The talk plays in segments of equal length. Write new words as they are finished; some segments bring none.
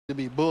to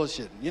be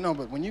bullshitting, you know,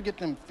 but when you get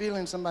them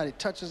feeling somebody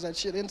touches that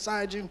shit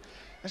inside you,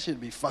 that shit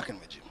be fucking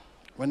with you.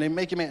 When they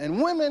make you mad.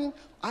 And women,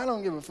 I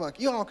don't give a fuck.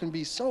 Y'all can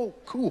be so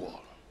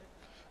cool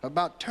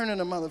about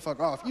turning a motherfucker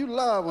off. You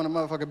love when a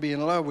motherfucker be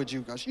in love with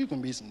you, because you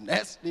can be some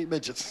nasty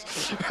bitches.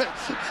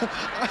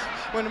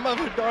 When the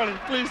motherfucker, darling,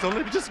 please don't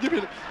let me, just give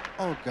me the...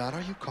 Oh, God,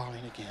 are you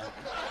calling again?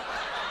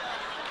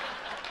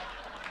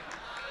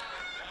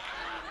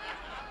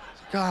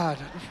 God,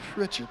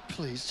 Richard,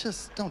 please,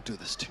 just don't do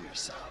this to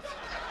yourself.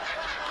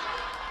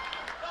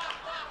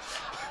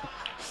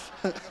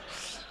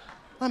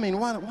 I mean,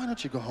 why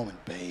don't you go home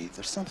and bathe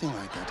or something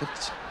like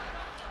that?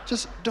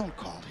 Just don't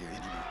call here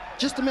anymore.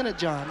 Just a minute,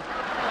 John.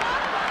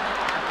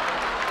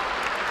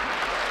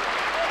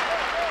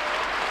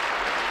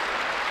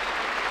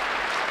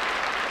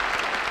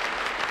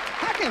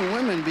 How can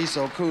women be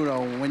so cool,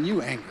 though, when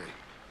you angry?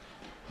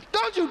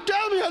 Don't you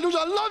tell me I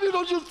love you,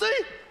 don't you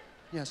see?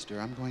 Yes, dear,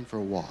 I'm going for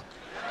a walk.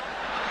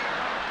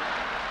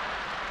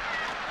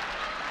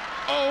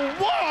 A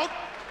walk?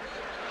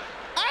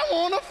 I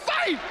want to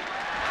fight!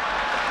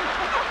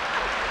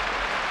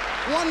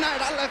 One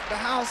night, I left the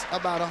house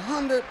about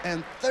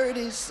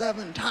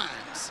 137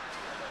 times.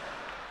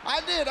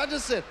 I did. I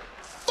just said,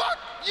 fuck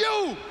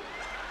you!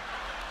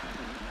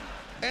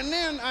 And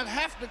then I'd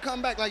have to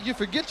come back like, you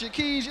forget your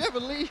keys. You ever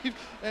leave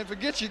and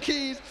forget your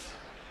keys?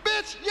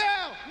 Bitch,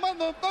 yeah,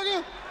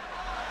 motherfucker.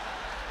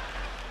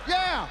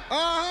 Yeah,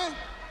 uh-huh.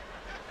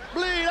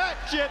 Believe that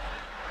shit.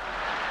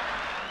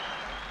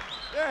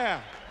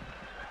 Yeah.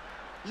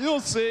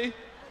 You'll see.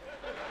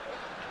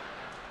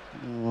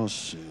 Oh,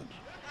 shit.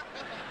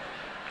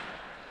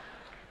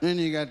 Then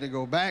you got to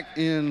go back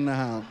in the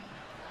house.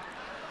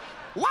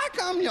 Why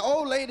come your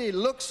old lady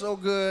looks so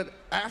good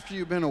after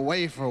you've been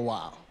away for a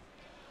while?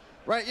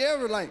 Right? You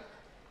ever, like,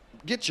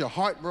 get your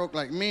heart broke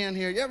like men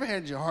here? You ever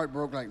had your heart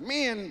broke like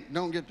men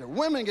don't get their...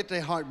 Women get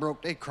their heart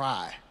broke, they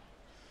cry.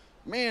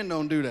 Men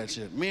don't do that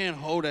shit. Men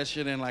hold that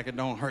shit in like it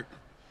don't hurt.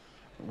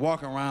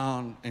 Walk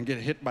around and get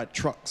hit by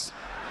trucks.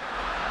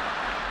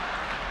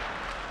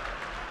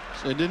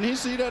 Say, didn't he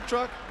see that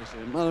truck? I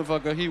said,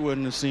 motherfucker, he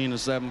wouldn't have seen a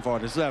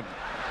 747.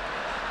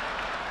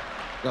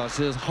 Because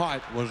his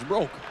heart was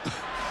broken.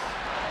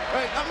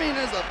 Right? I mean,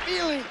 there's a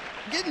feeling,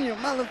 getting your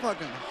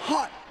motherfucking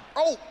heart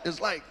broke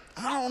is like,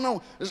 I don't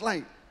know, it's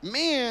like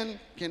men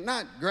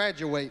cannot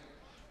graduate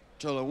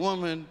till a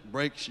woman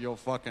breaks your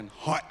fucking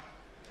heart.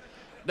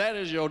 That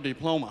is your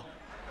diploma.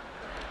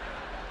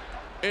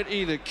 It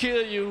either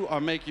kill you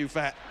or make you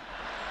fat.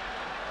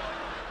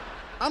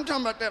 I'm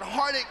talking about that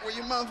heartache where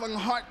your motherfucking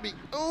heart be,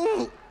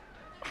 ooh,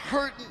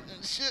 hurting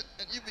and shit,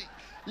 and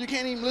you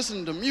can't even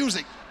listen to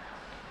music.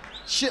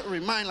 Shit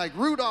remind like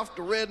Rudolph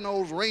the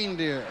Red-Nosed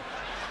Reindeer.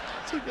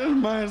 That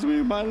reminds me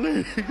of my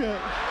lady.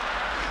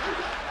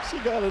 She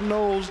got a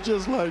nose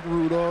just like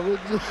Rudolph.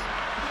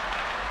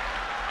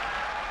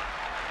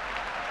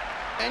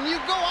 And you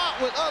go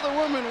out with other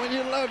women when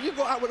you love, you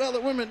go out with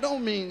other women,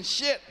 don't mean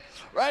shit,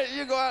 right?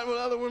 You go out with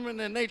other women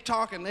and they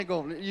talk and they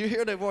go, you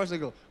hear their voice, they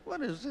go,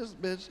 what is this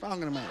bitch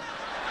talking about?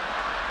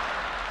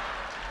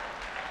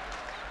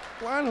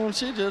 Why don't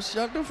she just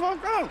shut the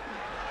fuck up?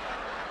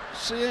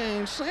 She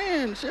ain't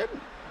saying shit.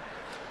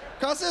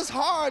 Because it's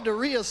hard to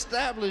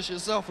reestablish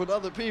yourself with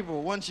other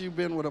people once you've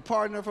been with a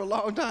partner for a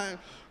long time,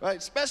 right?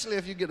 Especially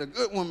if you get a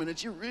good woman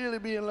that you really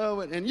be in love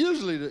with. And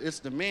usually it's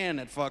the man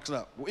that fucks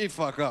up. We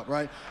fuck up,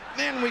 right?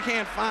 Then we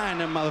can't find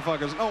them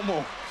motherfuckers no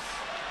more.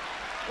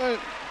 Right?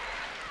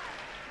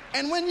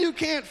 And when you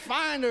can't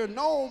find her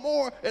no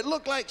more, it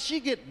look like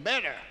she get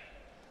better.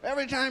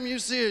 Every time you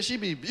see her, she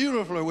be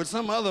beautiful with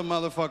some other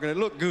motherfucker that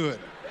look good.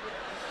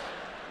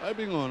 I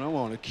be going, I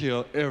want to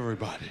kill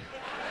everybody.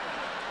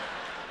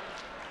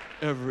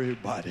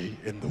 Everybody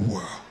in the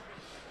world.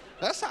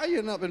 That's how you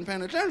end up in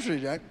penitentiary,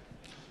 Jack.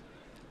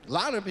 A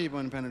lot of people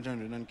in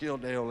penitentiary done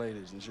killed their old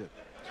ladies and shit.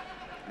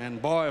 And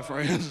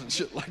boyfriends and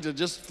shit like that.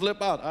 Just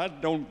flip out. I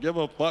don't give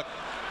a fuck.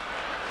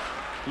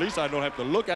 At least I don't have to look at